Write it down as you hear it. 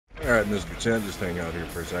let Mr. Chad just hang out here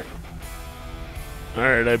for a sec.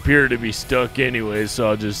 Alright, I appear to be stuck anyway, so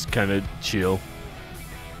I'll just kind of chill.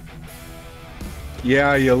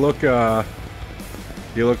 Yeah, you look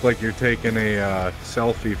like you're taking a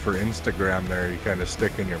selfie for Instagram there. You kind of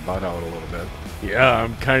sticking your butt out a little bit. Yeah,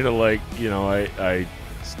 I'm kind of like, you know, I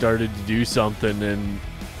started to do something and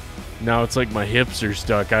now it's like my hips are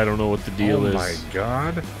stuck. I don't know what the deal is. Oh my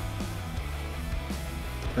god.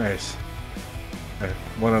 Nice.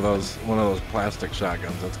 One of those plastic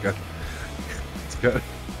shotguns. That's good. That's good.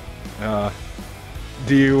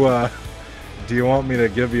 Do you want me to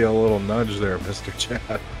give you a little nudge there, Mr.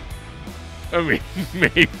 Chad? I mean,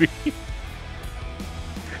 maybe.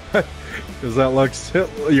 Because that looks,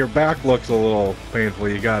 your back looks a little painful.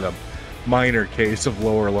 You got a minor case of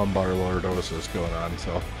lower lumbar lordosis going on,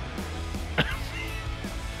 so.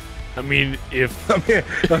 I mean, if...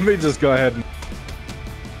 let me just go ahead and...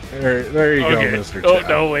 There you go, Mr. Chad. Oh,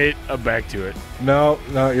 no, wait. I'm back to it. No,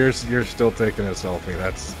 you're still taking a selfie.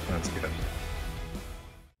 That's good.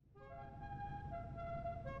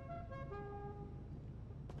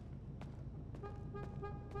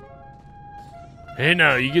 Hey,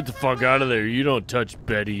 now, you get the fuck out of there. You don't touch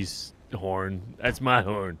Betty's horn. That's my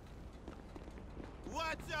horn.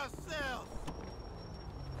 Watch yourself.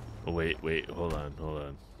 Oh, wait. Hold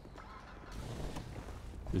on.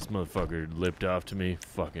 This motherfucker lipped off to me.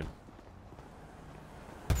 Fucking.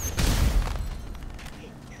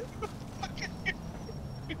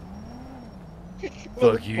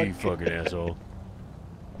 Fuck you, you fucking asshole.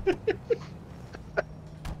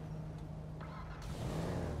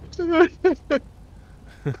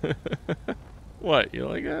 What? You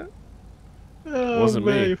like that? Oh, it wasn't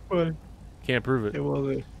me. Funny. Can't prove it. It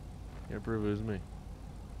wasn't. Can't prove it was me.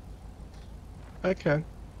 I can.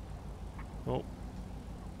 Oh.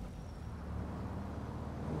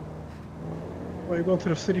 What are you going to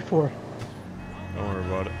the city for? Don't worry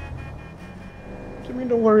about it. What do you mean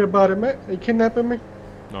don't worry about it, man? Are you kidnapping me?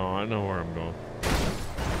 No, I know where I'm going.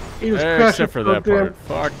 He was crashing Except for that damn...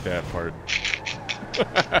 part. Fuck that part.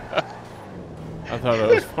 I thought I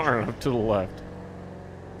was far enough to the left.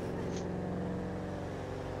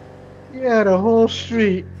 Yeah, the whole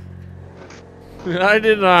street. I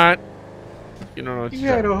did not. You don't know what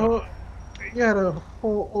you're talking about. You had a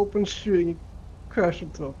whole open street and you crashed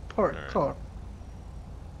into a parked car.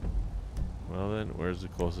 Well then, where's the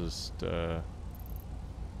closest paint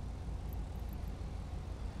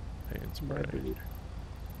spray?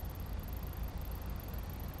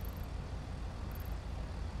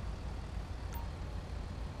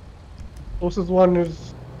 Closest one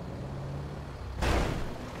is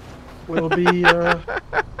will be Not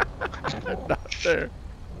there.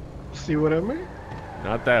 see what I mean?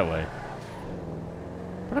 Not that way.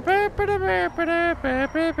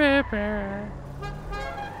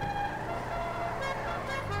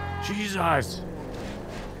 Jesus!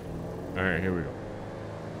 Alright, here we go.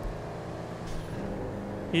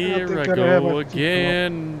 Here I go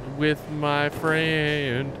again with my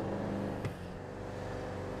friend.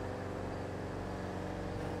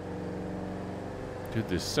 Dude,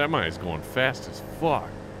 this semi is going fast as fuck.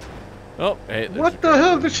 Oh, hey. What the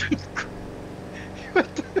hell did you...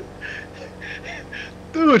 What the...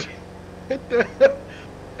 Dude! What the hell?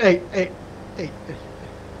 Hey.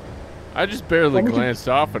 I just barely glanced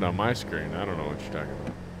off it on my screen. I don't know what you're talking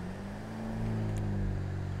about.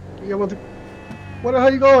 Yeah, where the hell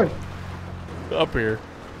are you going? Up here.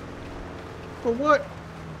 For what?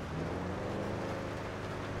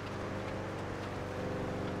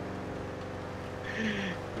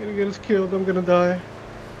 You're gonna get us killed, I'm gonna die.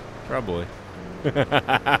 Probably. No,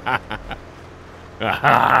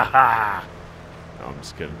 I'm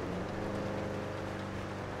just kidding.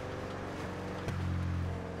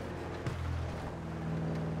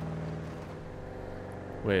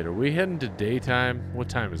 Wait, are we heading to daytime? What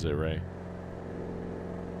time is it, Ray?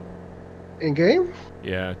 In game?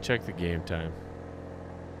 Yeah, check the game time.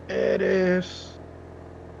 It is...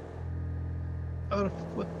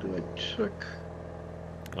 What do I check?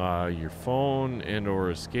 Your phone and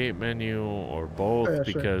or escape menu or both, Yeah,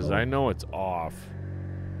 because sure. I know it's off.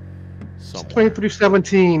 It's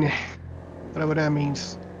 2317, whatever that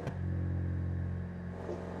means.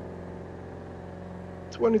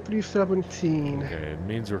 2317. Okay, it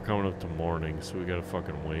means we're coming up to morning, so we gotta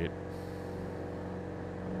fucking wait.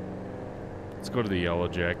 Let's go to the Yellow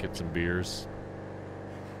Jack, get some beers.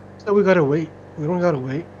 So we gotta wait. We don't gotta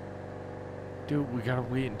wait. Dude, we gotta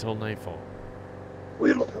wait until nightfall.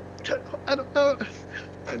 We don't... I don't know.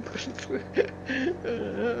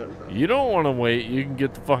 You don't want to wait, you can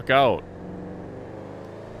get the fuck out.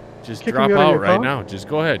 Just Kicking drop me out of out your right car? now. Just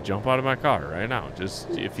go ahead. Jump out of my car right now. Just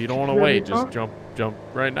if you don't want to me out of wait, your just car? jump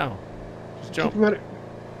right now. Just jump.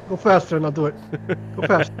 Go faster and I'll do it. Go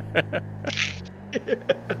fast.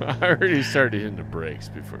 I already started hitting the brakes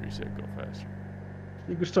before you said go faster.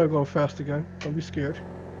 You can start going fast again. Don't be scared.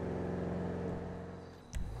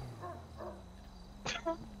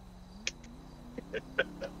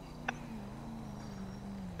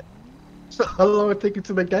 So how long it take you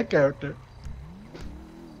to make that character?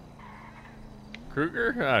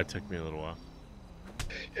 Kroeger? Ah, it took me a little while.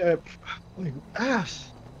 Yeah, like,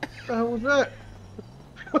 ass. What the hell was that?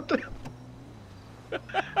 What the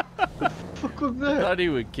fuck was I that? thought he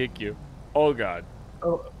would kick you. Oh God!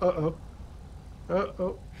 Oh, uh-oh.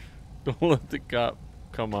 Uh-oh. Don't let the cop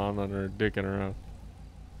come on her dicking around.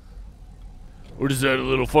 What is that, a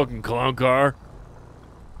little fucking clown car?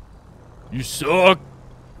 You suck!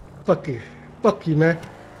 Fuck you. Fuck you, man.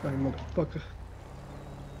 Sorry, motherfucker.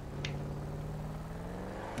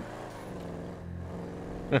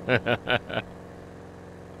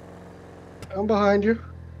 I'm behind you.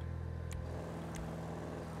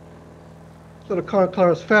 So the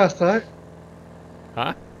car is fast, right?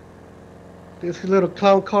 Huh? This little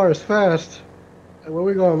clown car is fast. Hey, where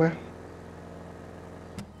we going, man?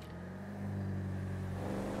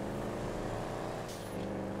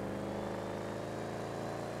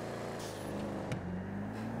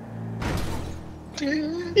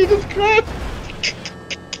 You just crashed.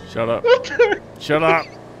 Shut up. Shut up.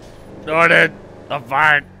 Jordan, I'm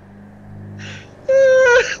fine.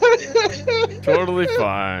 Totally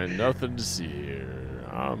fine. Nothing to see here.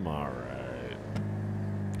 I'm alright.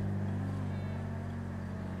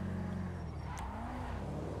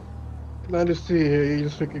 Not to see here, you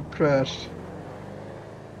just freaking crashed.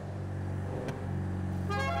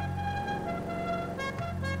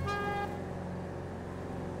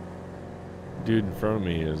 Dude in front of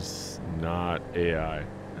me is not AI.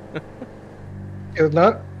 It's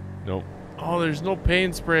not? Nope. Oh, there's no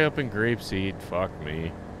paint spray up in grapeseed. Fuck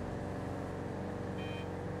me.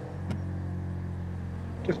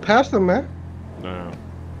 Just pass them, man. No.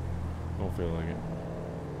 Don't feel like it.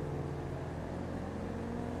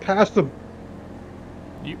 Pass them.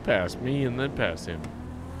 You pass me and then pass him.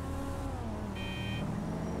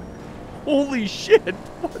 Holy shit!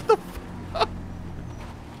 What the fuck?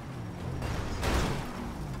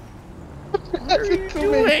 What are you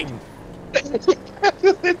doing?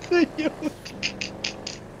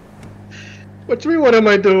 What do you mean, what am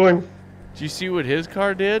I doing? Did you see what his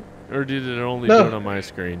car did? Or did it only No. do it on my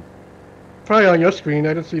screen? Probably on your screen,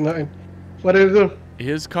 I didn't see nothing. What did it do?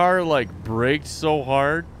 His car like braked so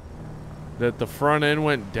hard that the front end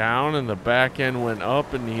went down and the back end went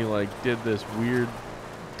up, and he like did this weird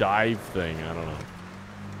dive thing. I don't know.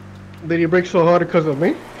 Did he brake so hard because of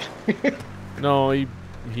me? No, he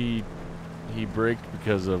braked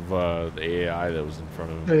because of the AI that was in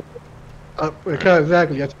front of him. Kind of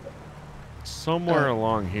exactly. That's Somewhere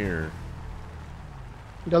along here.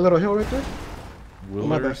 that little hill right there?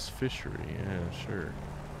 my bad. Willer's Fishery, yeah, sure.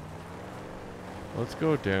 Let's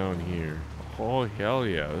go down here. Oh, hell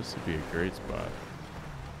yeah, this would be a great spot.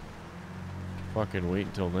 Fucking wait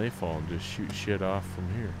until nightfall and just shoot shit off from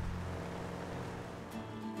here.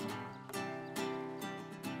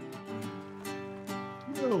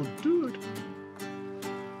 Oh, dude.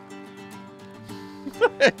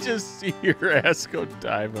 I just see your ass go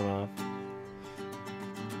diving off.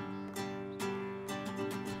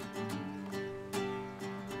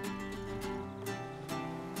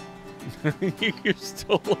 You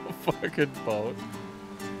stole a fucking boat.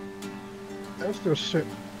 That's still shit.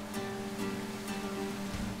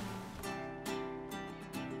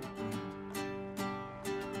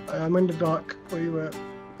 I'm in the dock. Where you at?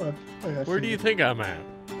 Where do you think I'm at?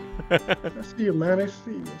 I see you, man. I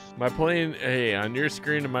see you. Am I playing, hey, on your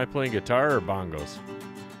screen, am I playing guitar or bongos?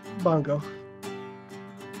 Bongo.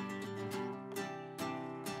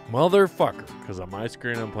 Motherfucker, because on my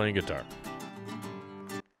screen I'm playing guitar.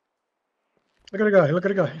 Look at the guy. Look at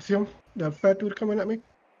the guy. See him? That fat dude coming at me?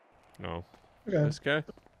 No. Look at him. This guy?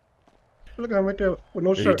 Look at him right there with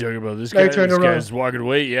no Are you shirt. talking about this Now guy? you turn This around. guy's walking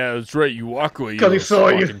away. Yeah, that's right. You walk away, you 'Cause he little saw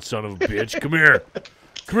you. fucking son of a bitch. Come here.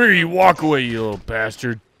 Come here, you walk away, you little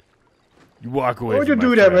bastard. You walk away. Why would you from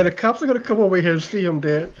my do that, man? friend. The cops are gonna come over here and see him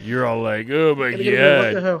dead. You're all like, oh my What the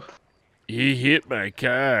god. hell? He hit my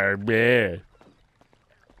car, man.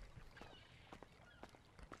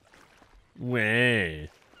 Wah.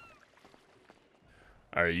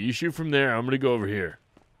 Alright, you shoot from there. I'm gonna go over here.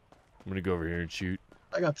 I'm gonna go over here and shoot.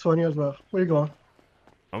 I got 20 as well. Where you going?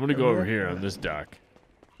 I'm gonna go over here on this dock.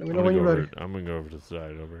 Let me know when you're ready. I'm gonna go over to the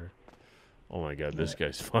side over here. Oh my god, this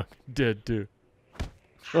guy's fucking dead too.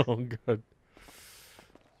 Oh, God.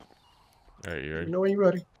 All right, you Let ready? me know when you're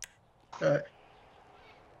ready. Alright,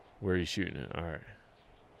 Where are you shooting it? All right.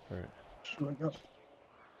 All right. shooting up.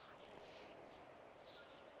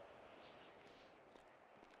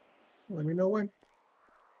 Let me know when.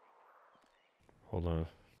 Hold on.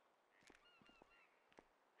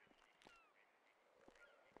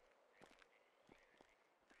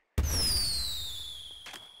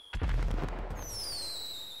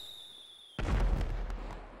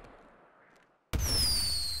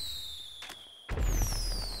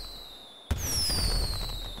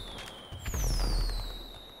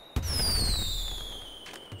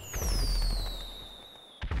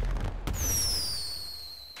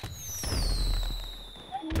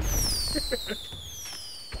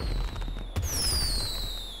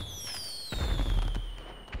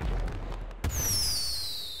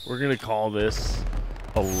 We're going to call this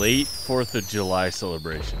a late 4th of July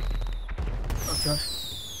celebration. Okay.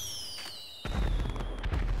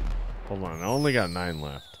 Hold on. I only got 9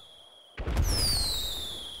 left.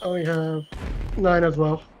 I only have 9 as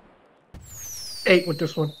well. 8 with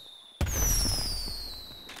this one.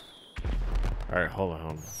 All right. Hold on.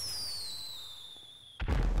 Hold on.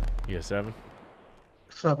 You got 7?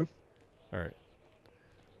 7. All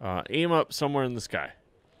right. Aim up somewhere in the sky.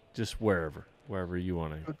 Just wherever. Wherever you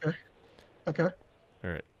want to. Okay. Okay. All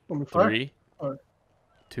right. Let me fire. 3, All right.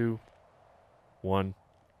 2, 1,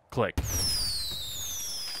 click.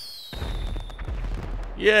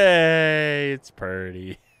 Yay! It's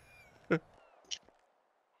pretty. All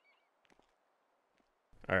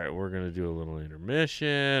right, we're gonna do a little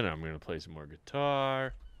intermission. I'm gonna play some more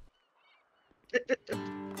guitar.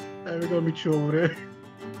 We're gonna meet you over there.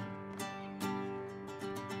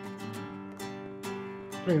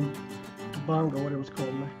 Playing the bongo, what it was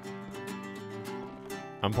called, man.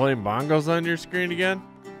 I'm playing bongos on your screen again?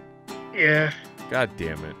 Yeah. God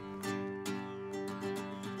damn it.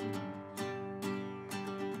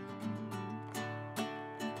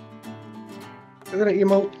 Is that an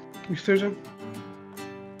emote musician?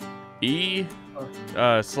 E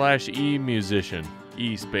 /E musician.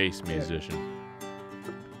 E space musician.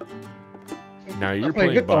 Now you're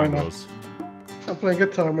playing playing guitar now. bongos. I'm playing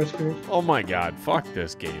guitar on my screen. Oh my god, fuck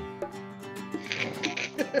this game.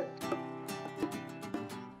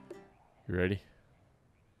 You ready?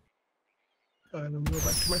 Alright, let me go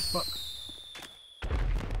back to my spot.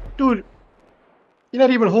 Dude, you're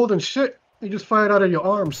not even holding shit. You just fired out of your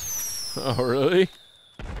arms. Oh, really?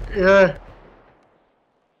 Yeah.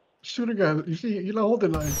 Shooter guy, you see, you're not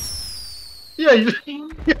holding nothing. Yeah, you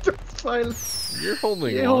just fired. You're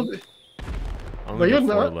holding Yeah, one. hold it. I But only you're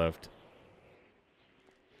got 4 not. left.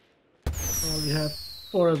 Oh, we have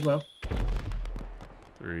 4 as well.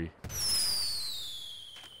 3.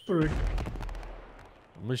 3.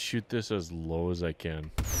 I'm gonna shoot this as low as I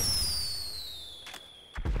can.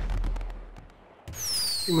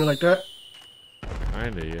 You mean like that?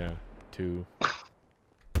 Kinda, yeah. 2.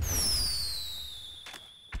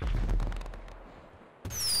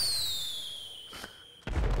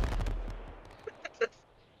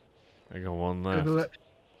 I got 1 left.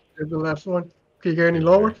 There's the last one. Can you get any Yeah,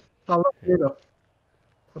 lower? right. How low? Here you go.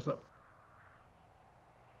 What's up?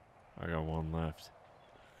 I got 1 left.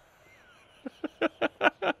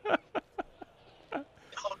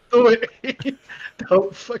 Do it.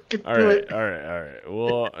 Don't fucking do Alright, it. alright.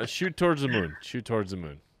 Well, shoot towards the moon. Shoot towards the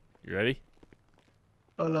moon. You ready?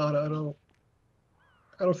 Oh no,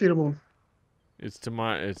 I don't see the moon. It's to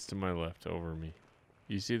my left over me.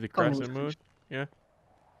 You see the I don't crescent see moon? Yeah?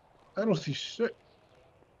 I don't see shit.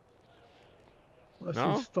 I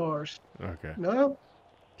No? see stars. Okay. No?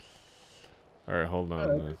 Alright, hold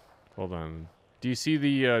on then. Hold on. Do you see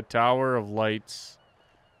the tower of lights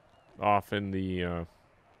off in the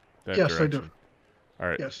that Yes, direction? I do.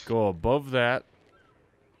 Alright, Yes. go above that.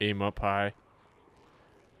 Aim up high.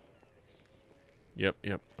 Yep.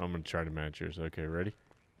 I'm gonna try to match yours. Okay, ready?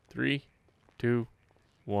 3, 2,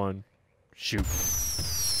 1, shoot.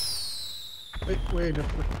 Wait.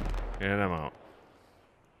 And I'm out.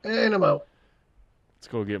 And I'm out. Let's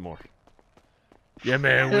go get more. Yeah,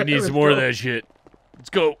 man, we need Let's some more of go. that shit. Let's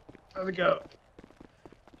go. There we go.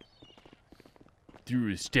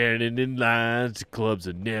 Through standing in lines, the clubs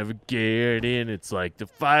are never getting. It's like the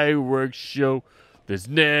fireworks show that's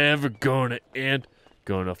never gonna end.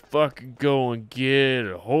 Gonna fucking go and get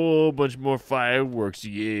a whole bunch more fireworks,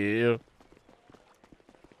 yeah.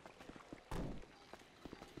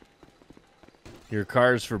 Your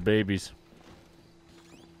car's for babies.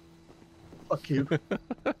 Fuck you.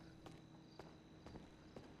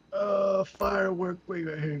 Firework. Wait,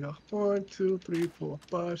 here you go. 1, 2, 3, 4,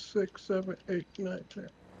 5, 6, 7, 8, 9, 10.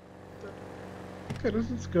 Okay,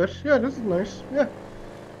 this is good. Yeah, this is nice. Yeah.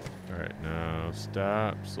 Alright, now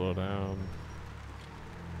stop, slow down.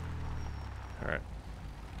 Alright.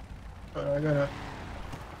 I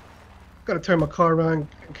gotta turn my car around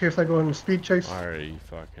in case I go on a speed chase. Alright, you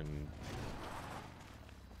fucking...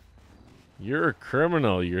 You're a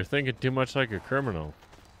criminal. You're thinking too much like a criminal.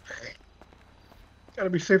 Gotta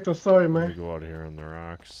be safe than sorry, Let me man. go out here on the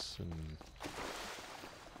rocks and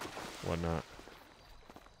whatnot.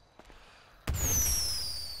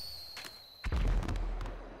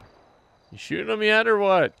 You shooting at me yet or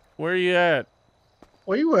what? Where are you at?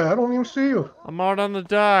 Where you at? I don't even see you. I'm out on the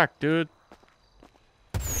dock, dude.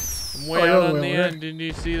 I'm way you're out the on way the over there. end. Didn't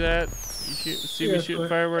you see that? You see Yeah, me shooting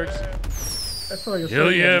fireworks? I saw you. Hell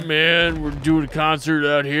yeah, man. We're doing a concert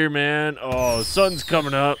out here, man. Oh, the sun's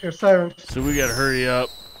coming up. Here's sirens. So we gotta hurry up.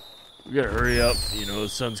 We gotta hurry up. You know, the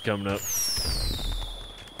sun's coming up.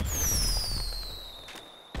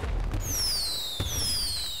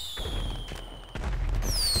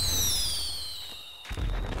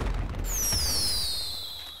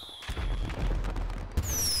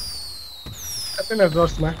 I think that's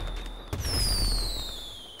us, man.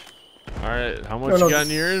 Alright, how much No, you got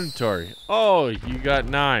in your inventory? Oh, you got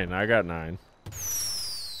 9. I got 9.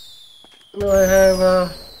 No, I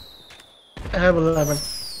have 11.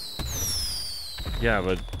 Yeah,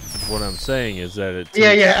 but what I'm saying is that it Yeah,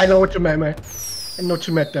 takes- yeah, I know what you meant, man. I know what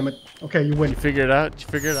you meant, damn it. Okay, you win. You figured it out? Did you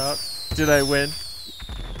figure it out? Did I win?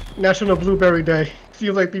 National Blueberry Day.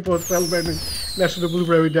 Seems like people are celebrating National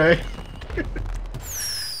Blueberry Day.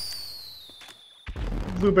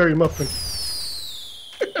 Blueberry muffin.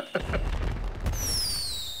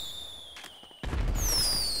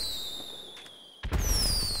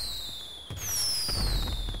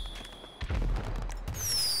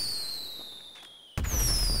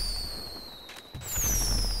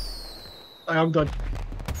 I'm done.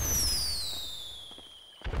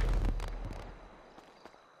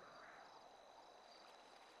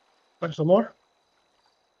 Want some more?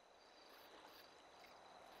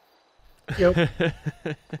 Yep.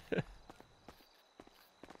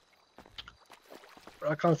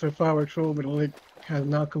 Our concert fireworks show with the link has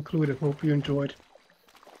now concluded. Hope you enjoyed.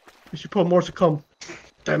 We should put more to come.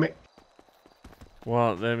 Damn it.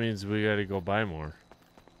 Well, that means we gotta go buy more.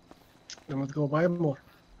 Then let's go buy more.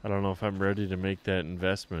 I don't know if I'm ready to make that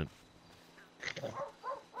investment.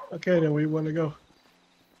 Okay, then where you want to go?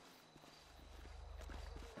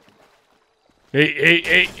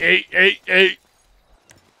 Hey!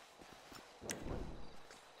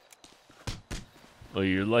 Oh,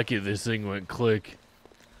 you're lucky this thing went click.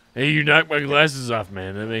 Hey, you knocked my glasses off,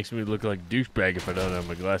 man. That makes me look like a douchebag if I don't have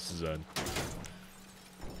my glasses on.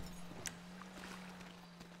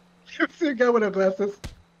 You see a guy with the glasses?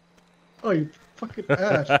 Oh, you fucking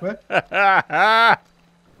ass, man.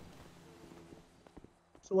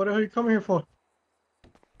 So what the hell are you coming here for?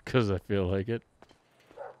 'Cause I feel like it.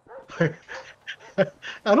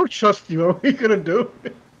 I don't trust you. What are we gonna do?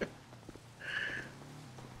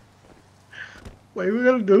 What are we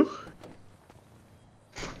gonna do?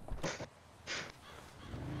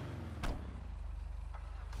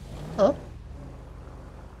 Huh?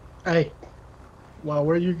 Hey. What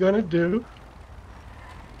were you gonna do?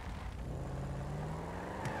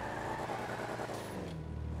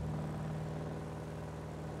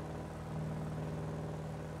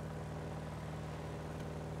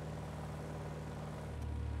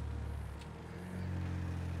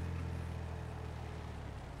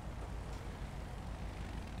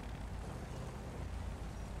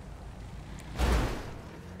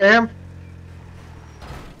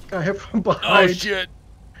 Got hit from behind. Oh shit!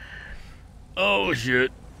 Oh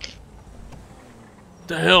shit!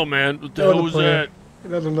 The hell, man? What the hell was that?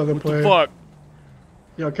 That's another What player. the fuck?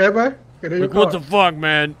 You okay, man? Get in your Like, what car. the fuck,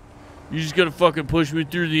 man? You just gonna fucking push me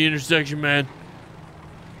through the intersection, man?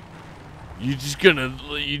 You just gonna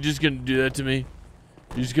do that to me?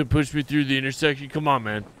 You just gonna push me through the intersection? Come on,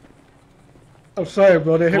 man. I'm sorry,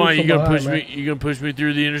 bro. They hit Come me on, you from gonna behind, push man. me? You gonna push me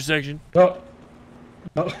through the intersection? No.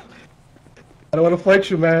 No. I don't want to fight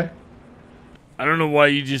you, man. I don't know why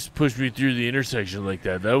you just pushed me through the intersection like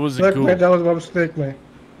that. That wasn't Look, cool. man, that was my mistake, man.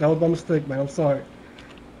 That was my mistake, man. I'm sorry.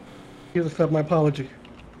 Please accept my apology.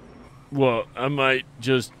 Well, I might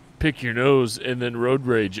just pick your nose and then road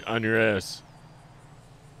rage on your ass.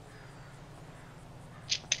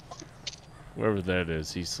 Whoever that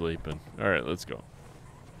is, he's sleeping. All right, let's go.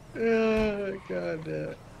 Oh, God damn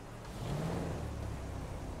it.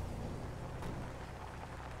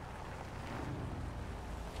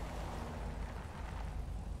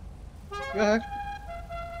 Go ahead.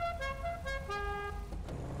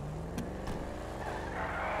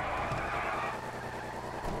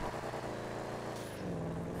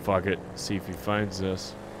 Fuck it. See if he finds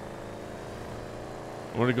us.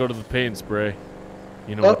 I want to go to the paint spray.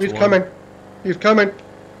 You know Oh, which he's one? coming. He's coming.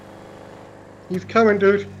 He's coming,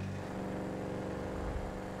 dude.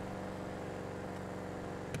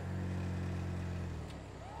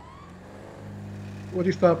 What are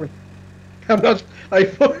you stopping? I'm not. I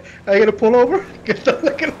gotta pull over. Guess I'm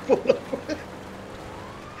not gonna pull over.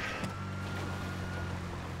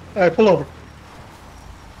 All right, pull over.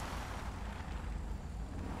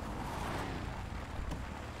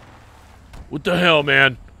 What the hell,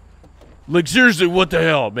 man? Like, seriously, what the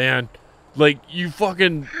hell, man? Like, you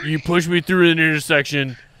pushed me through an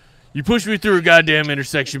intersection. You pushed me through a goddamn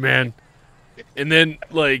intersection, man. And then,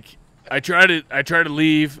 like, I try to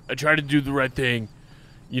leave. I try to do the right thing.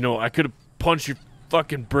 You know, I could have punched your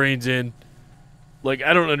fucking brains in. Like,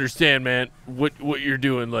 I don't understand, man, what you're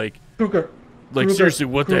doing. Like, Kroeger. Like, Kroeger, seriously,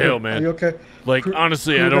 what the Kroeger, hell, man? Are you okay? Like,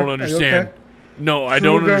 honestly, I Kroeger, don't are you understand. okay? No, I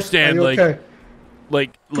don't Kroeger, understand. are you Like, okay?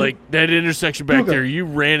 like that intersection back Kroeger. there, you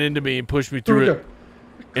ran into me and pushed me through Kroeger. it.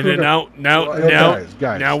 And then Kroeger.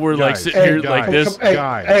 Guys, we're like guys, sitting here guys, like this. Hey,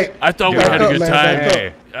 guys. hey, I thought we Back had a up, good man, time. back up.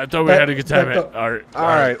 Hey, I thought we had a good time. Back up. All right, All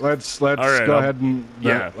right, let's All right, go ahead and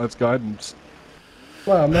yeah. let's go ahead and.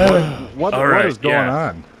 Wow, man. What All right, is going yeah.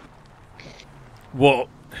 on? Well,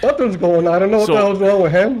 Nothing's going on. I don't know what So- the hell's wrong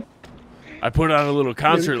with him. I put on a little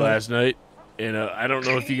concert Okay. last night, and I don't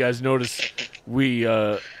know if you guys noticed. We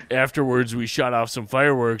afterwards we shot off some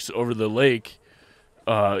fireworks over the lake.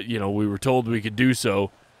 You know, we were told we could do so,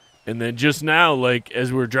 and then just now, like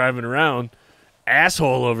as we're driving around,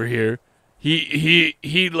 asshole over here,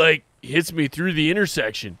 he like hits me through the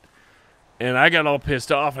intersection, and I got all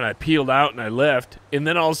pissed off, and I peeled out and I left, and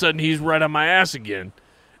then all of a sudden he's right on my ass again,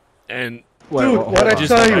 and Wait, Dude, hold what I on.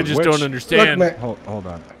 tell you? I just Which- don't understand. Look, man. Hold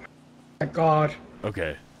on, My God.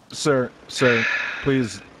 Okay. sir,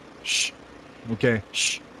 please, shh. Okay,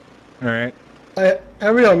 shh. All right.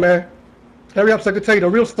 Hurry up, man. Hurry up so I can tell you the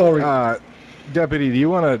real story. Deputy, do you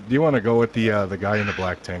wanna go with the guy in the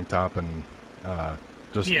black tank top and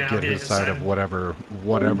just Yeah, I'll get be his his side side. of whatever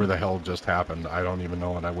the hell just happened? I don't even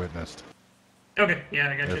know what I witnessed. Okay, yeah,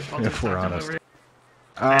 I got you. If- I'll if just we're talk to him honest. over here.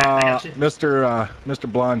 I got you.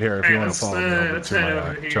 Mr. Blonde here, if you Alright, want to let's, follow me over let's to head my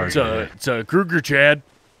over here. charge. It's a Kroeger Chad.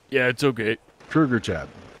 Yeah, it's okay. Kroeger Chad.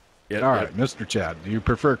 Yeah. All right, Mr. Chad. Do you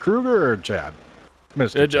prefer Kroeger or Chad?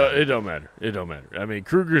 Mr. It Chad. don't matter. It don't matter. I mean,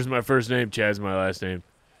 Kruger's my first name. Chad's my last name.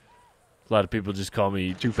 A lot of people just call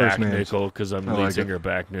me Two first Back names. Nickel because I'm the I lead like singer of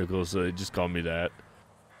Back Nickel, so they just call me that.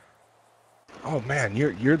 Oh man,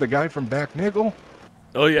 you're the guy from Back Nickel?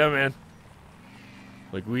 Oh yeah, man.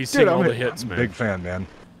 Like we sing all the hits, I'm a man. big fan, man.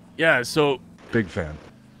 Yeah. So Big fan.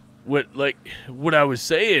 what I was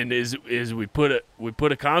saying is we put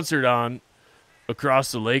a concert on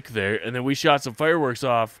across the lake there, and then we shot some fireworks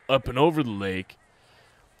off up and over the lake,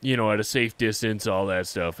 you know, at a safe distance, all that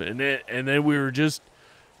stuff, and then we were just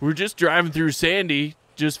driving through Sandy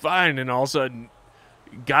just fine, and all of a sudden,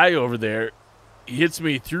 guy over there hits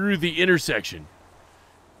me through the intersection,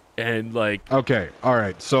 and like Okay, all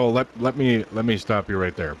right. So let me stop you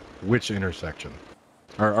right there. Which intersection?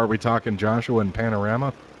 Are we talking Joshua and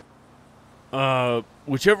Panorama?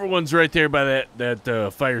 whichever one's right there by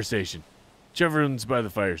that fire station, whichever one's by the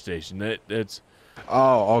fire station. That's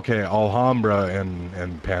Oh, okay. Alhambra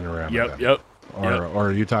and Panorama. yep then. yep. Or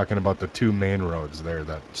are you talking about the two main roads there,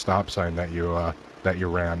 that stop sign that you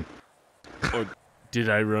ran? Oh, did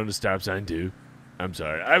I run a stop sign too? I'm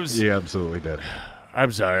sorry. I was. You absolutely did.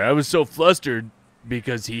 I'm sorry. I was so flustered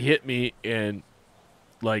because he hit me, and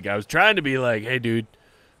like I was trying to be like, "Hey, dude,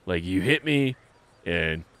 like you hit me,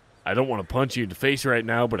 and I don't want to punch you in the face right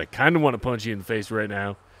now, but I kind of want to punch you in the face right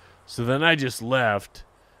now." So then I just left,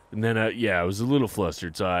 and then I was a little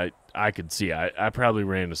flustered, so I could see I probably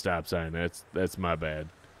ran a stop sign. That's my bad.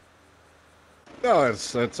 No,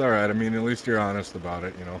 that's all right. I mean, at least you're honest about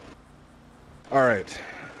it, you know. All right.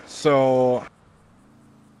 So,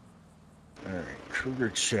 all right,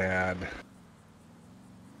 Kroeger Chad.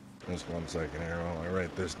 Just 1 second here while I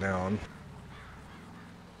write this down.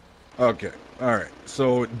 Okay. All right.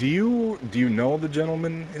 So, do you know the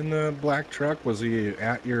gentleman in the black truck? Was he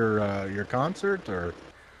at your concert or?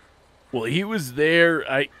 Well, he was there.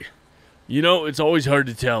 It's always hard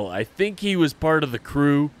to tell. I think he was part of the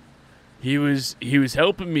crew. He was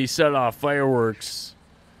helping me set off fireworks,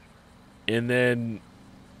 and then,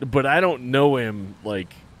 but I don't know him.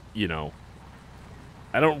 Like,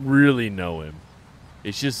 I don't really know him.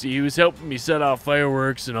 It's just he was helping me set off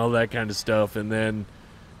fireworks and all that kind of stuff, and then,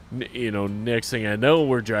 next thing I know,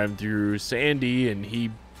 we're driving through Sandy, and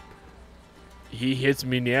he hits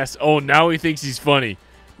me in the ass. Oh, now he thinks he's funny.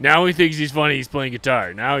 Now he thinks he's funny. He's playing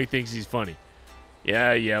guitar. Now he thinks he's funny.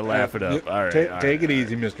 Yeah, laugh it up. All right. Take it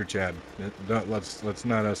easy, Mr. Chad. Let's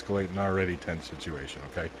not escalate an already tense situation,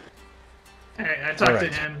 okay? Alright, I talked to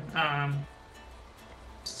Alright. him.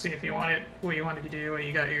 See if you wanted what you wanted to do, what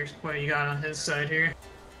you got on his side here.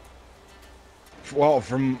 Well,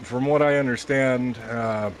 from what I understand,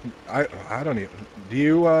 I don't even. Do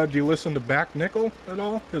you listen to Back Nickel at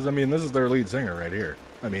all? Because I mean, this is their lead singer right here.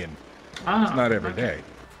 I mean, Oh, it's not every okay. day.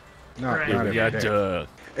 Not Right. not We every got day.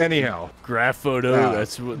 Anyhow, Graph Photo.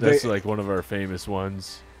 That's they- like one of our famous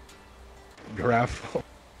ones. Graph.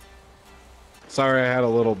 Sorry, I had a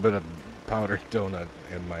little bit of powdered donut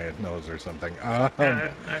in my nose or something.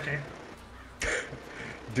 Okay.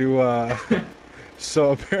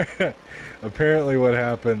 So apparently what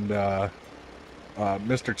happened,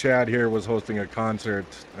 Mr. Chad here was hosting a concert,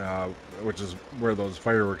 which is where those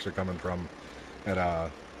fireworks are coming from, at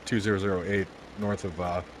 2008 north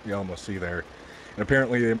of you almost see there. And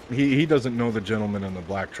apparently he doesn't know the gentleman in the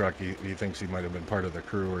black truck. He thinks he might have been part of the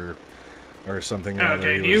crew or something. Or other.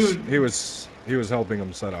 Okay, He was helping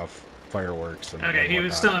him set off fireworks. And, Okay, and he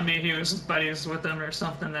was whatnot. telling me he was buddies with them or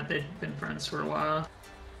something, that they'd been friends for a while.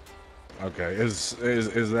 Okay, is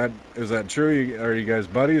that true? Are you guys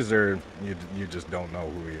buddies, or you just don't know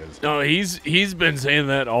who he is? No, he's been saying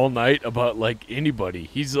that all night about like anybody.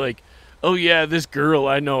 He's like, oh yeah, this girl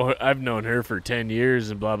I know, I've known her for 10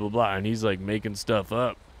 years and blah blah blah, and he's like making stuff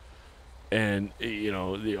up. And you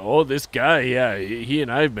know, this guy, yeah, he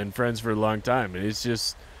and I have been friends for a long time, and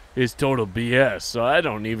it's total BS. So I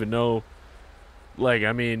don't even know. Like,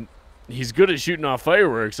 I mean, he's good at shooting off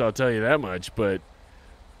fireworks, I'll tell you that much, but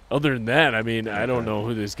other than that, I mean, I don't know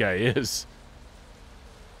who this guy is.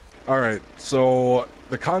 All right, so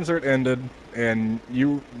the concert ended, and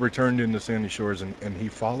you returned into Sandy Shores, and he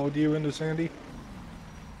followed you into Sandy,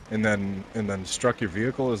 and then struck your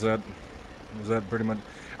vehicle. Is that pretty much?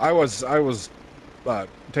 I was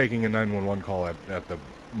taking a 911 call at the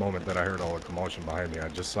moment that I heard all the commotion behind me. I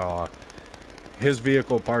just saw his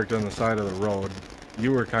vehicle parked on the side of the road.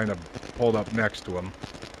 You were kind of pulled up next to him.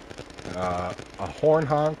 A horn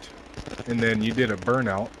honked, and then you did a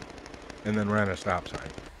burnout, and then ran a stop sign.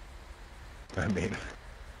 I mean,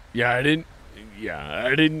 I didn't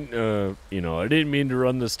mean to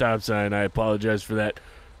run the stop sign. I apologize for that.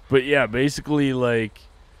 But yeah, basically, like,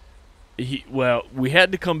 we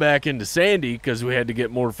had to come back into Sandy because we had to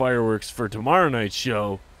get more fireworks for tomorrow night's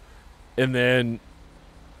show, and then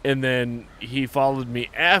he followed me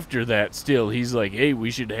after that. Still, he's like, hey,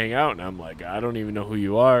 we should hang out, and I'm like, I don't even know who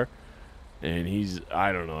you are. And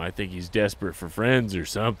I don't know, I think he's desperate for friends or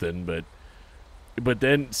something, but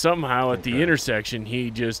then somehow at the intersection, he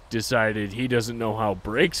just decided he doesn't know how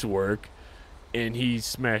brakes work, and he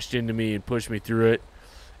smashed into me and pushed me through it.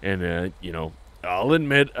 And, I'll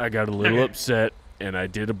admit I got a little upset, and I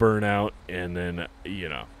did a burnout, and then,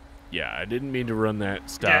 I didn't mean to run that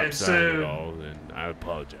stop sign at all, and I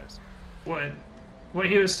apologize. What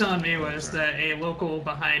he was telling me was that a local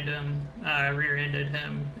behind him rear-ended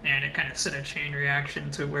him, and it kind of set a chain reaction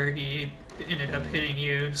to where he ended up hitting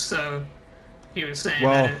you. So he was saying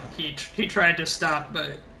that he tried to stop,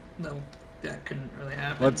 but no, that couldn't really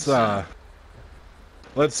happen.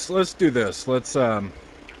 let's do this. Let's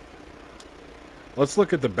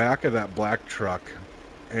look at the back of that black truck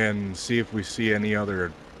and see if we see any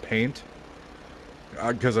other paint.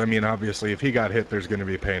 Because I mean, obviously, if he got hit, there's going to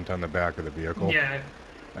be paint on the back of the vehicle. Yeah.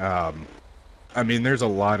 I mean, there's a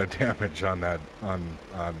lot of damage on that on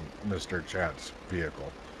Mr. Chad's vehicle.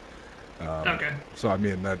 Okay. So I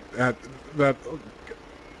mean that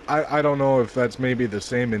I don't know if that's maybe the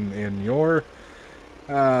same in your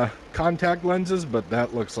contact lenses, but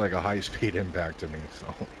that looks like a high-speed impact to me.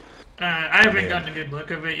 So. I haven't gotten a good look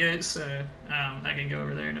of it yet, so I can go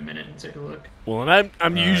over there in a minute and take a look. Well, and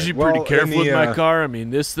I'm usually pretty Well, careful with my the, car. I mean,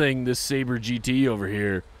 this Sabre GT over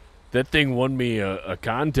here, that thing won me a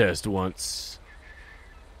contest once.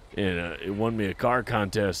 And it won me a car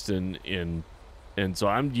contest, and so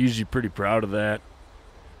I'm usually pretty proud of that.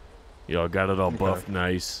 I got it all buffed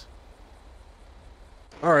nice.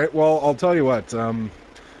 All right, well, I'll tell you what.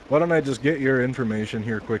 Why don't I just get your information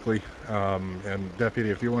here quickly, and Deputy,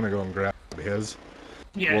 if you want to go and grab his,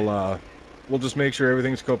 we'll just make sure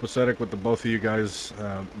everything's copacetic with the both of you guys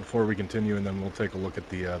before we continue, and then we'll take a look at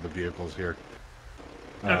the vehicles here.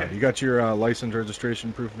 Okay. You got your license,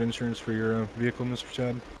 registration, proof of insurance for your vehicle, Mr.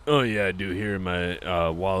 Chad? Oh yeah, I do, here in my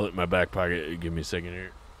wallet, in my back pocket. Give me a second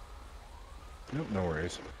here. Nope, no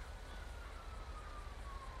worries.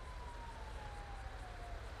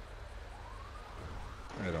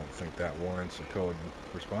 I don't think that warrants a code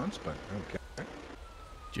response, but okay.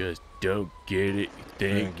 Just don't get it, you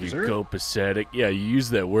think Thank you, you're sir. copacetic. Yeah, you use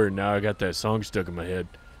that word. Now I got that song stuck in my head.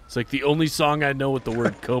 It's like the only song I know with the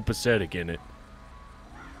word copacetic in it.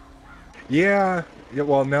 Yeah,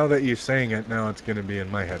 well, now that you're saying it, now it's going to be in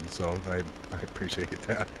my head, so I appreciate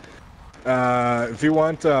that. If you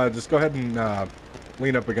want, just go ahead and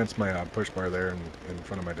lean up against my push bar there in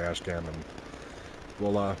front of my dash cam, and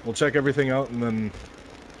we'll check everything out, and then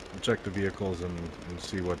we'll check the vehicles and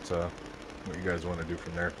see what you guys want to do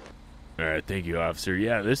from there. All right, thank you, officer.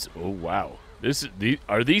 Yeah, this. Oh wow,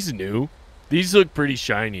 are these new? These look pretty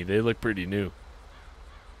shiny. They look pretty new.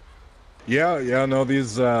 Yeah, no,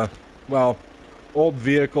 these well, old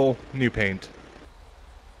vehicle, new paint.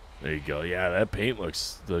 There you go. Yeah, that paint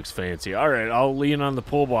looks fancy. All right, I'll lean on the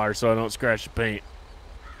pull bar so I don't scratch the paint.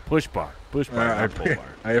 Push bar, not pull bar.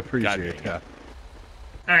 I appreciate that.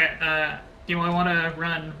 All right. Do you want to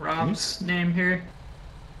run Rob's name here?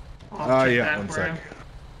 Yeah, one sec.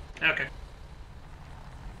 Okay.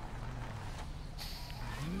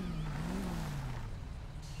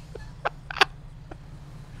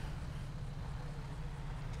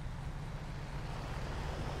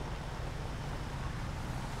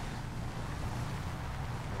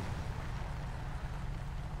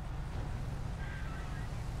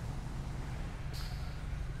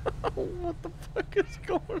 What the fuck is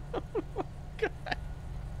going on? Oh, God.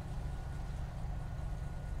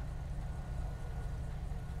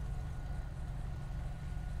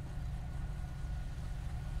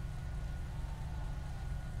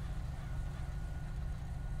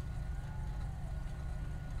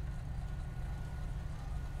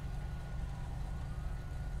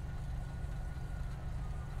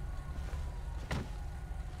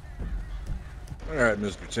 All right,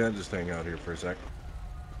 Mr. Chad, just hang out here for a sec.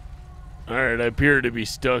 All right, I appear to be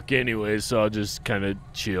stuck anyway, so I'll just kind of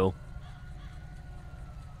chill.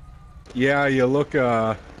 Yeah, you look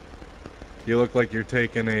like you're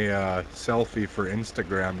taking a selfie for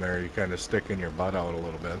Instagram there. You kind of sticking your butt out a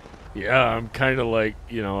little bit. Yeah, I'm kind of like,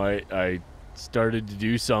 you know, I started to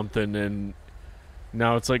do something and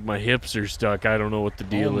now it's like my hips are stuck. I don't know what the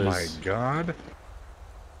deal is. Oh my God.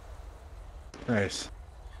 Nice.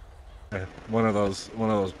 One of those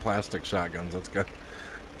plastic shotguns. That's good.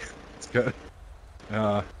 It's good.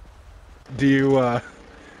 Do you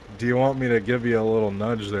want me to give you a little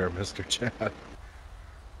nudge there, Mr. Chad?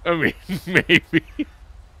 I mean, maybe.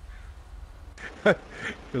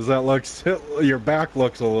 Because your back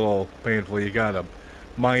looks a little painful. You got a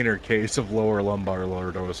minor case of lower lumbar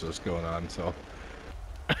lordosis going on, so.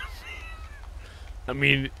 I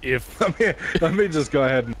mean, if let me just go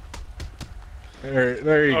ahead and.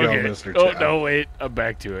 There you go, Mr. Oh Chad. no, wait, I'm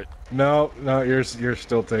back to it. No, you're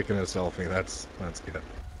still taking a selfie. That's good.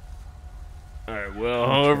 All right, well,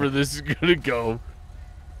 however this is gonna go.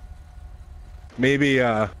 Maybe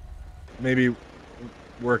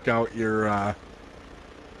work out your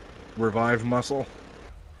revive muscle.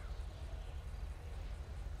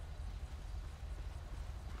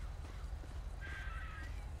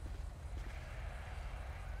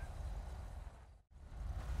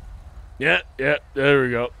 Yeah, there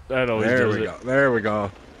we go. That always does it. There we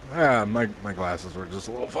go. Ah, my glasses were just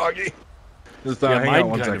a little foggy. Just Yeah, hang out mine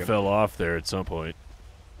one kind second. of fell off there at some point.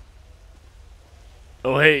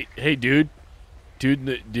 Oh, hey, dude. Dude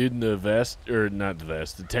in the vest, or not the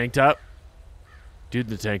vest, the tank top. Dude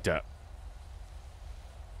in the tank top.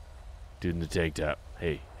 Dude in the tank top.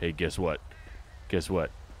 Hey, guess what? Guess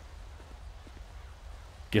what?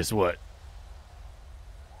 Guess what?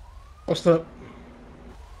 What's up?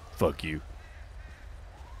 Fuck you.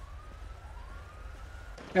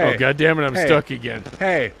 Hey, Oh, God damn it, I'm hey. stuck again.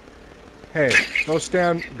 Hey, go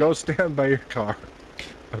stand by your car.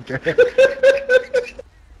 Okay.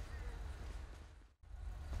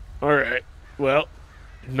 All right. Well,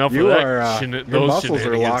 enough You of that. are your those muscles are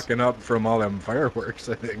shenanigans. locking up from all them fireworks,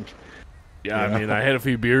 I think. Yeah, Yeah. I mean, I had a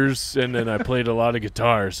few beers and then I played a lot of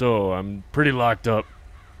guitar, so I'm pretty locked up.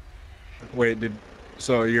 Wait,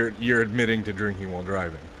 so you're admitting to drinking while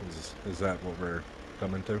driving? Is that what we're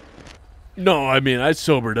coming to? No, I mean, I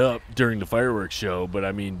sobered up during the fireworks show, but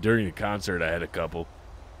I mean, during the concert, I had a couple.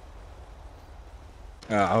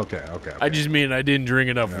 Okay. I just mean I didn't drink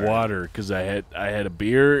enough All right. water because I had a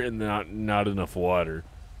beer and not enough water.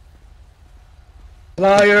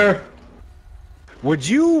 Liar! Would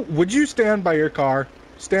you stand by your car?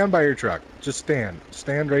 Stand by your truck. Just stand.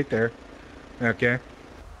 Stand right there. Okay.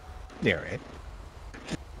 Yeah, right.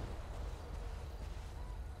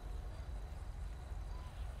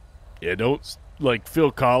 Yeah, don't, like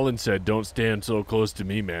Phil Collins said, don't stand so close to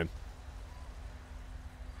me, man.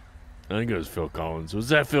 I think it was Phil Collins. Was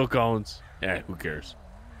that Phil Collins? Yeah, who cares?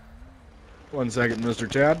 1 second, Mr.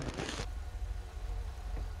 Chad.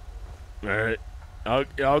 All right.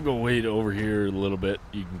 I'll go wait over here a little bit.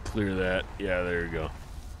 You can clear that. Yeah, there you go.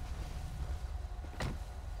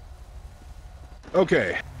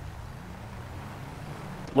 Okay.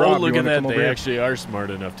 Oh, Rob, look you at wanna that. come over They here? actually are smart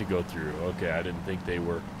enough to go through. Okay, I didn't think they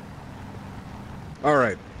were. All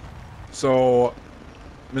right. So,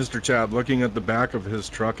 Mr. Chad, looking at the back of his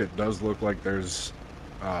truck, it does look like there's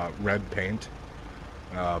red paint.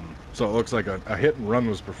 So it looks like a hit and run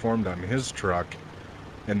was performed on his truck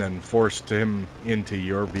and then forced him into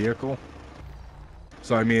your vehicle.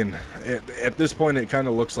 So, I mean, at this point, it kind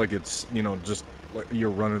of looks like it's, you know, just your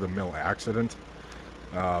run-of-the-mill accident.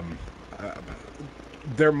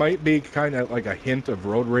 There might be kind of like a hint of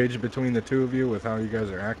road rage between the two of you with how you guys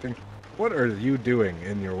are acting. What are you doing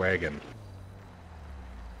in your wagon?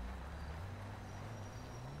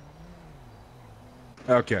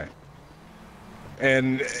 Okay.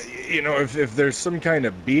 And, you know, if there's some kind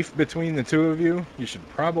of beef between the two of you, you should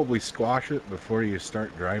probably squash it before you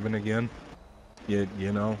start driving again. You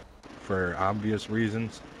know, for obvious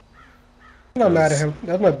reasons. I'm not mad at him.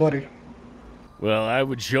 That's my buddy. Well, I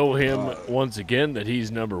would show him once again that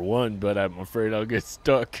he's number one, but I'm afraid I'll get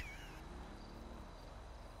stuck.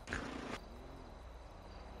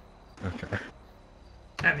 Okay.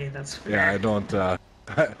 I mean, that's fair. Yeah, I don't,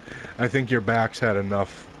 I think your back's had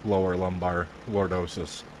enough lower lumbar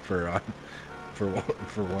lordosis for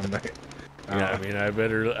one night. Yeah, I mean, I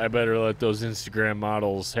better let those Instagram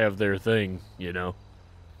models have their thing, you know.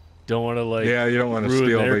 Don't want to like. Yeah, you don't want to ruin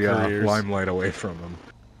steal their the careers. limelight away from them.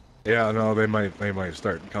 Yeah, no, they might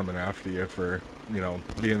start coming after you for, you know,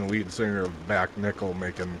 being the lead singer of Back Nickel,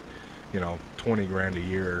 making, you know, 20 grand a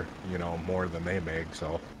year, you know, more than they make.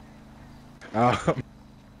 So.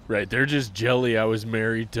 Right, they're just jelly. I was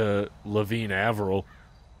married to Levine Averill,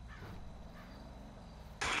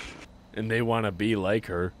 and they want to be like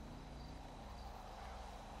her.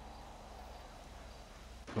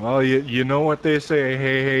 Well, you know what they say,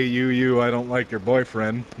 hey, you, I don't like your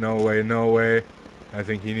boyfriend. No way, no way. I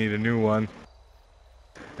think you need a new one.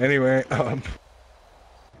 Anyway, Damn,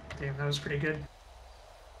 that was pretty good.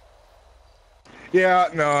 yeah,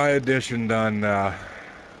 no, I auditioned on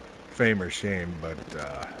Fame or Shame, but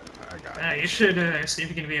I got it. You should see if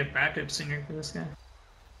you can be a backup singer for this guy.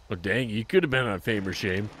 Well, dang, you could have been on Fame or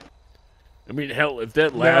Shame. I mean, hell, if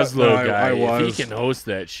that No, Laszlo guy, I if was. he can host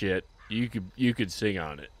that shit, you could sing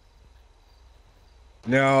on it.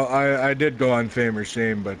 No, I did go on Fame or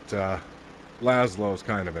Shame, but Laszlo's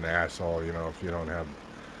kind of an asshole, you know, if you don't have,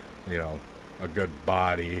 you know, a good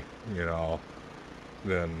body, you know,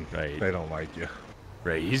 then Right. they don't like you.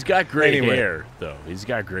 Right, he's got great Anyway. hair, though. He's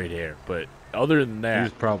got great hair, but other than that,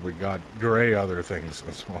 He's probably got gray other things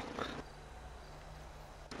as well.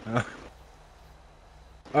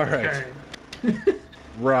 All right, Alright.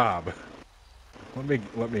 Rob.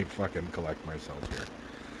 Let me fucking collect myself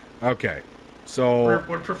here. Okay, so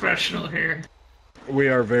We're professional here. we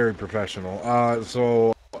are very professional.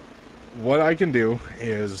 So what I can do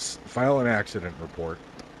is file an accident report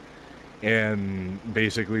and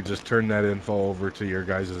basically just turn that info over to your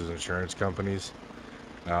guys' insurance companies.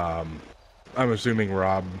 I'm assuming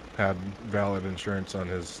Rob had valid insurance on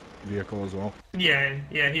his vehicle as well. Yeah,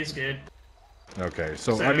 he's good. Okay,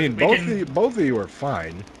 so So I mean, we both of you are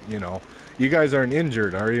fine. You know, you guys aren't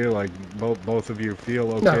injured, are you? Like both of you feel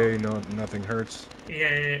okay? No, nothing hurts.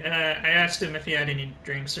 Yeah, I asked him if he had any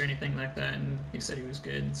drinks or anything like that, and he said he was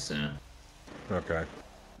good. So Okay.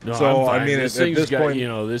 no, So, I'm fine. I mean, this at thing's this got, point- you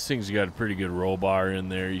know, this thing's got a pretty good roll bar in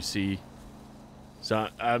there. You see, so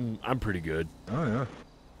I'm pretty good. Oh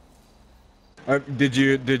yeah. Did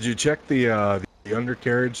you check the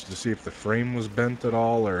undercarriage to see if the frame was bent at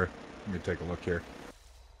all, or let me take a look here.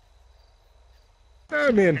 I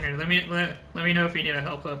mean, here, let me know if you need a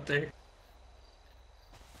help up there.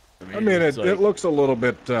 I mean, it's it looks a little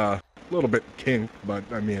bit kinked, but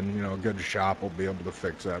I mean, you know, a good shop will be able to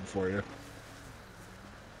fix that for you.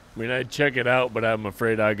 I mean, I'd check it out, but I'm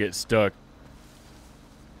afraid I'll get stuck.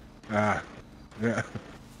 Yeah. Yeah.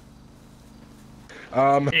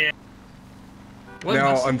 What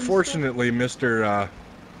Now, muscle is unfortunately, Mr.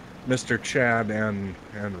 Chad and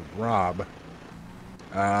Rob,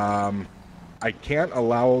 I can't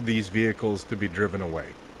allow these vehicles to be driven away.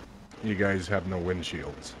 You guys have no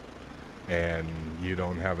windshields, and you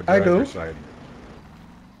don't have a I do. driver's side.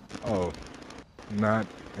 Oh, not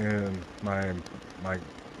in my. not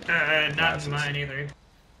glasses. mine either.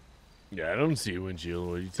 Yeah, I don't see a windshield.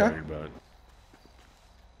 What are you talking about?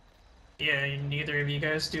 Yeah, neither of you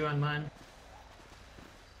guys do on mine.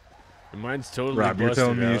 And mine's totally Rob, you're busted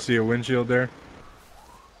telling me you out. see a windshield there?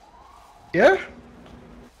 Yeah?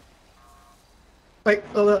 Wait,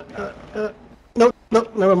 no,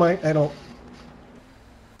 never mind. I don't.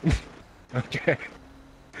 Okay.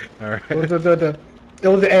 All right. It was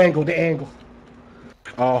the angle. The angle.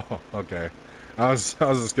 Oh, okay. I was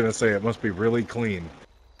just gonna say it must be really clean.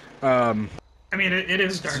 I mean, it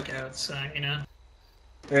is dark out, so you know.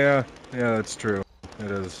 Yeah, that's true.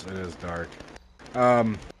 It is dark.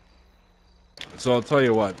 So I'll tell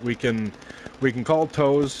you what, we can call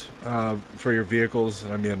tows for your vehicles.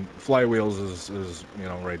 I mean, Flywheels is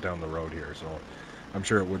right down the road here, so I'm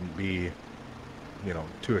sure it wouldn't be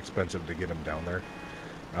too expensive to get them down there.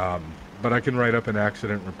 But I can write up an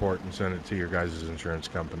accident report and send it to your guys' insurance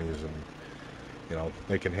companies, and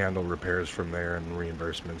they can handle repairs from there and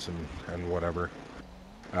reimbursements and whatever.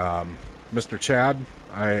 Mr. Chad,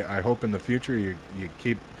 I hope in the future you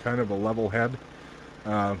keep kind of a level head,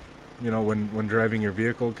 when driving your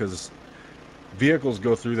vehicle, because vehicles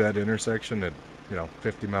go through that intersection at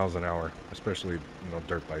 50 miles an hour, especially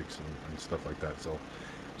dirt bikes and stuff like that. So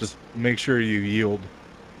just make sure you yield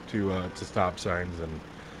to stop signs.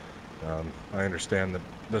 And I understand that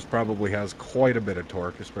this probably has quite a bit of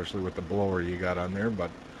torque, especially with the blower you got on there, but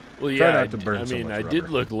well, try yeah, not to burn so I mean, much I rubber. did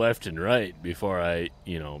look left and right before I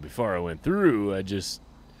went through. I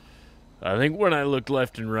think when I looked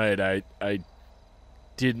left and right, I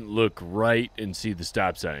didn't look right and see the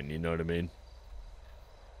stop sign. You know what I mean?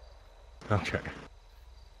 Okay.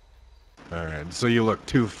 All right. So you look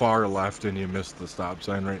too far left and you missed the stop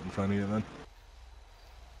sign right in front of you then?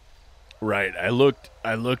 Right. I looked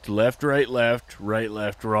left, right, left,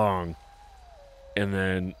 wrong, and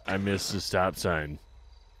then I missed the stop sign.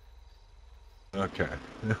 Okay.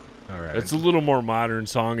 All right. It's a little more modern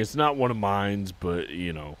song. It's not one of mine's, but I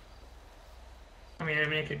mean, it'd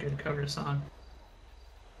make a good cover song.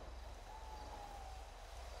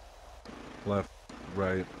 Left,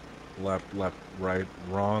 right,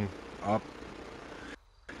 wrong, up.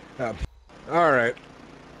 All right.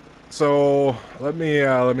 So let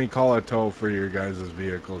me call a tow for your guys'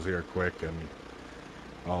 vehicles here quick, and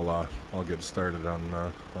I'll get started on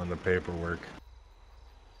the paperwork.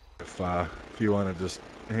 If you want to just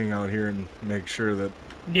hang out here and make sure that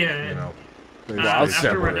I'll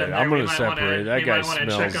separate. I'm gonna might separate. That guy might want to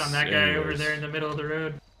smells. check on that guy over anyways. there in the middle of the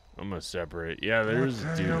road. I'm gonna separate. Yeah, there's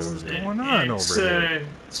a dude over What's there. going on over here?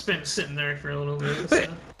 It's been sitting there for a little bit. So.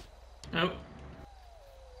 Oh.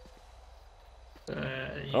 You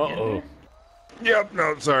get Uh-oh. there? Yep.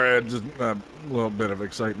 No, sorry. I just a little bit of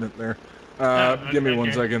excitement there. Give me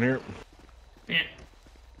 1 second here. Yeah.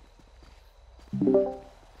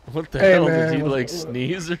 What the Hey, hell? man, Did he what's- like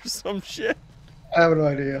sneeze or some shit? I have no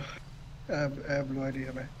idea. I have no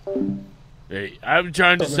idea, man. Hey, I'm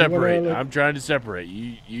trying to Oh, man, what separate. I- I'm trying to separate.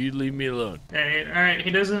 You leave me alone. Hey, all right.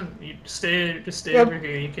 He doesn't. You stay Yep. over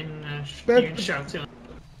here. You can shout to him.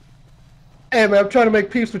 Hey, man, I'm trying to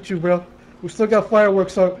make peace with you, bro. We still got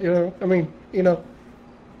fireworks on, I mean,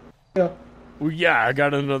 Well, yeah, I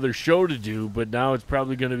got another show to do, but now it's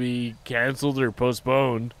probably going to be canceled or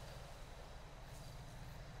postponed.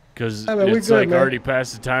 Because Hey, man, we it's good, like man. already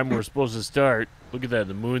past the time we're supposed to start. Look at that.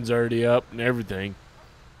 The moon's already up and everything.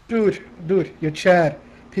 Dude, you're Chad.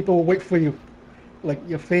 People will wait for you. Like,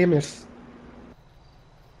 you're famous.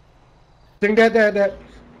 Sing that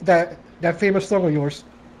famous song of yours.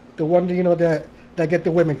 The one, that get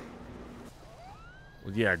the women.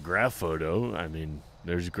 Well, yeah, graph photo. I mean,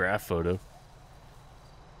 there's graph photo.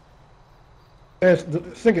 Yes,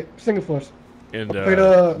 sing it for us. And Play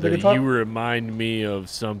the the guitar? you remind me of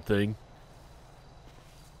something.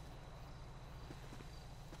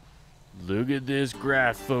 Look at this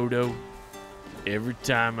graph photo. Every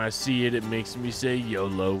time I see it, it makes me say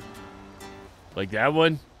YOLO. Like that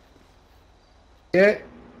one? Yeah.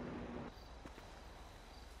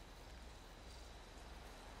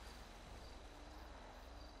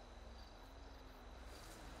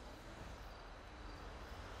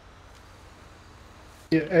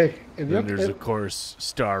 Yeah, hey, Then there's, of course,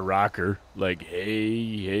 Star Rocker. Like,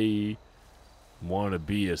 hey, wanna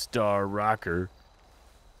be a Star Rocker.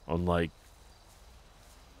 Unlike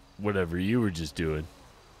whatever you were just doing.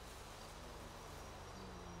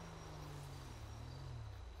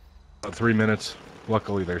 About 3 minutes.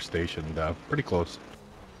 Luckily, they're stationed pretty close.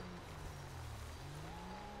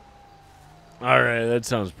 Alright, that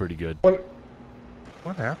sounds pretty good.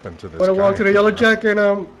 What happened to this Want to walk guy? to the Yellow Jack and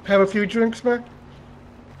have a few drinks, man?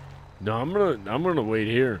 No, I'm gonna wait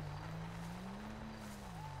here.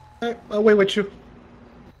 Alright, I'll wait with you.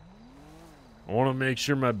 I wanna make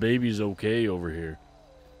sure my baby's okay over here.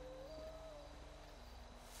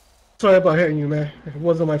 Sorry about hitting you, man. It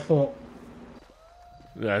wasn't my fault.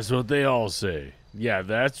 That's what they all say. Yeah,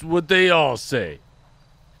 that's what they all say.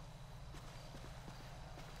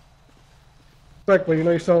 disrespect, but you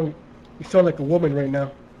know you sound like a woman right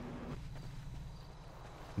now.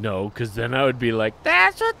 No, because then I would be like,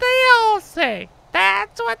 that's what they all say.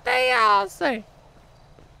 That's what they all say.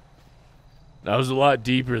 That was a lot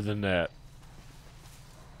deeper than that.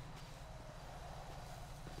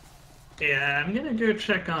 Yeah, I'm gonna go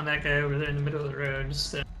check on that guy over there in the middle of the road.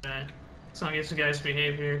 Just, as long as you guys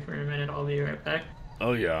behave here for a minute, I'll be right back.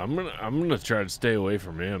 Oh yeah, I'm gonna try to stay away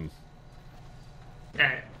from him.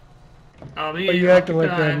 Alright. I'll be. Why you acting like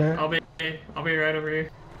that, man? I'll be right over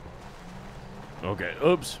here. Okay.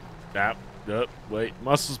 Oops. Ah, wait.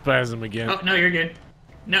 Muscle spasm again. Oh no, you're good.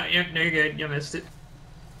 No, you're good. You missed it.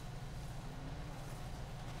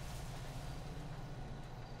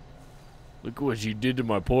 Look what you did to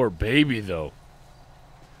my poor baby, though.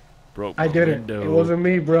 Broke my I didn't. window. It wasn't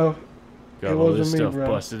me, bro. Got it all this wasn't me, stuff bro.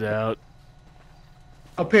 busted out.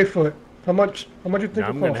 I'll pay for it. How much? How much you think Now it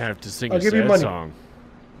I'm costs? gonna have to sing I'll a give you sad money. song.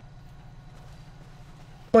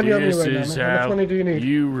 Money on me This right now, is man. How much how money do you need?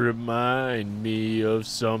 you remind me of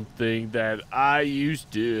something that I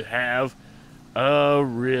used to have. A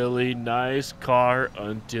really nice car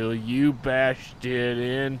until you bashed it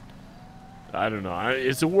in. I don't know.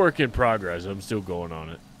 It's a work in progress. I'm still going on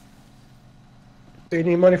it. Do you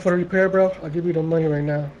need money for the repair, bro? I'll give you the money right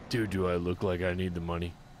now. Dude, do I look like I need the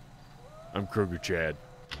money? I'm Kroeger Chad.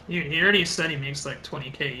 He already said he makes like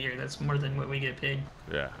 20K a year. That's more than what we get paid.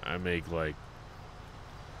 Yeah, I make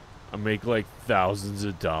like thousands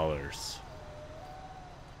of dollars.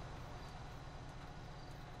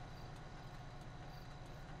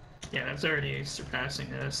 Yeah, that's already surpassing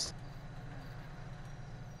this.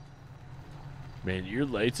 Man, your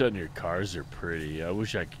lights on your cars are pretty. I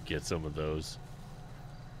wish I could get some of those.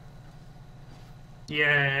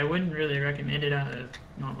 Yeah, I wouldn't really recommend it on a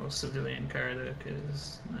normal civilian car though,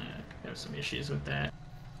 because I have some issues with that.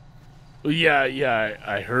 Well, yeah,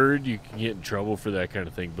 I heard you can get in trouble for that kind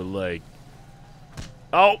of thing, but like...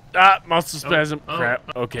 muscle spasm.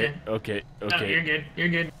 Crap. Okay. No, you're good. You're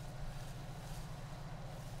good.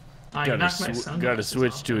 Gotta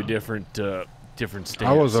switch to a different stance.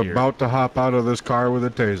 I was here. about to hop out of this car with a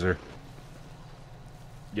taser.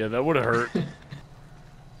 Yeah, that would have hurt.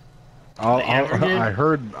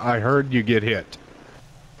 I heard you get hit.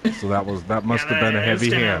 So that must have been a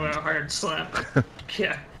heavy hand. A hard slap.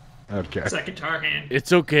 Yeah. Okay. It's like a guitar hand.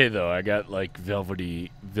 It's okay though. I got like velvety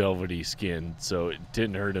skin, so it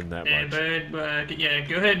didn't hurt him that much. But yeah,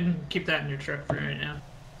 go ahead and keep that in your truck for right now.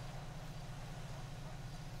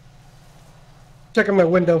 Checking my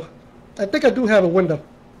window. I think I do have a window.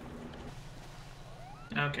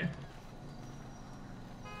 Okay.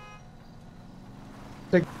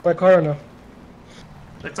 Take my car or no?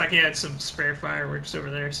 Looks like he had some spare fireworks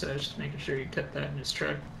over there, so just making sure you kept that in his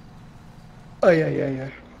truck. Oh, yeah.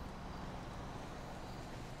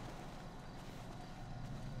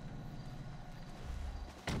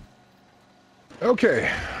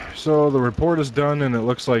 Okay, so the report is done, and it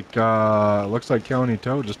looks like County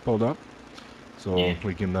Tow just pulled up, so yeah.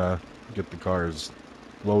 we can get the cars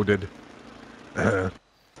loaded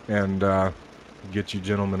and get you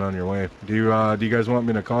gentlemen on your way. Do you guys want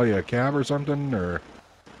me to call you a cab or something, or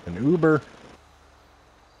an Uber?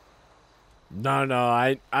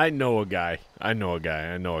 No, I know a guy. I know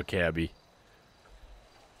a cabbie.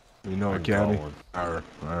 You know a I'm cabbie? calling.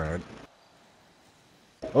 All right.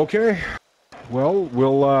 Okay. Well,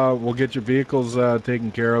 we'll get your vehicles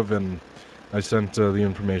taken care of, and I sent the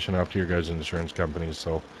information out to your guys' insurance companies,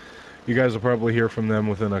 so you guys will probably hear from them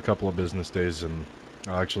within a couple of business days, and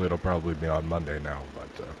actually it'll probably be on Monday now, but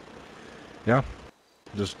yeah,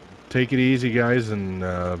 just take it easy, guys, and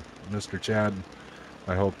Mr. Chad,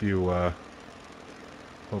 I hope you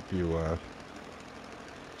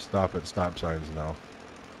stop at stop signs now.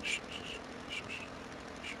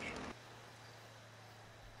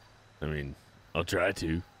 I mean, I'll try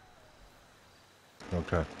to.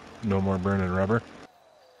 Okay. No more burning rubber?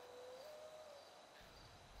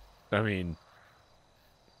 I mean,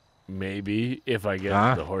 maybe if I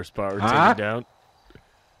get the horsepower taken down.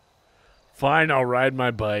 Fine, I'll ride my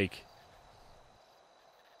bike.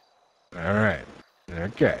 All right.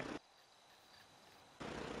 Okay.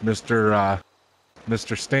 Mr.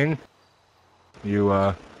 Sting, you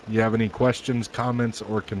have any questions, comments,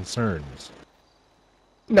 or concerns?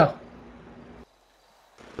 No.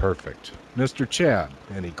 Perfect. Mr. Chad,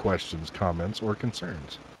 any questions, comments, or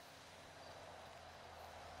concerns?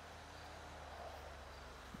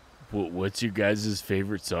 What's your guys'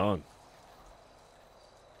 favorite song?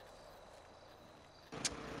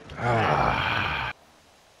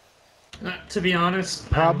 To be honest,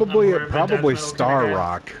 Probably I'm more of a death metal Star kinda guy.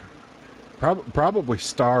 Rock. Probably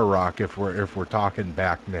Star Rock if we're talking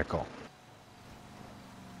back nickel.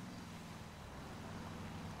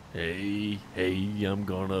 Hey, I'm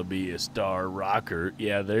gonna be a star rocker.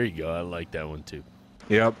 Yeah, there you go. I like that one too.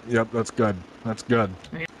 Yep, that's good. That's good.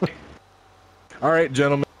 All right,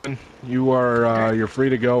 gentlemen, you're free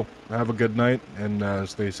to go. Have a good night and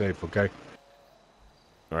stay safe. Okay.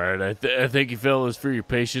 All right, I thank you fellas for your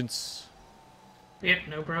patience. Yep,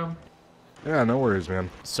 no problem. Yeah, no worries, man.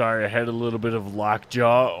 Sorry, I had a little bit of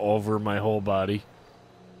lockjaw over my whole body.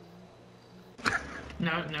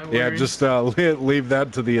 No worries. Yeah, just leave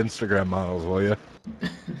that to the Instagram models, will you? I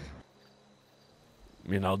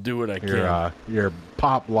mean, I'll do what I can. You're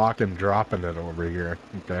pop, lock, and dropping it over here,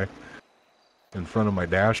 okay? In front of my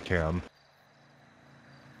dash cam.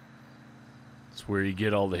 It's where you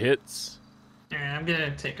get all the hits. Alright, I'm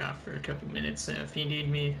gonna take off for a couple minutes. If you need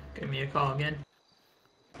me, give me a call again.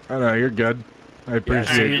 I know, you're good. I Yeah,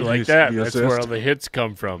 appreciate see, you like that. the That's assist. where all the hits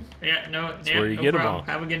come from. Yeah, no where you no get 'em problem. all.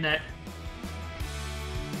 Have a good night.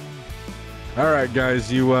 All right,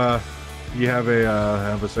 guys, you have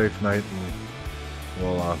a safe night, and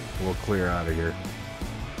we'll clear out of here.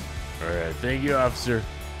 All right, thank you, officer.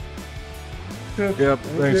 Yep,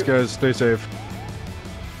 thanks, guys. Stay safe.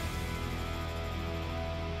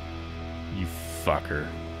 You fucker.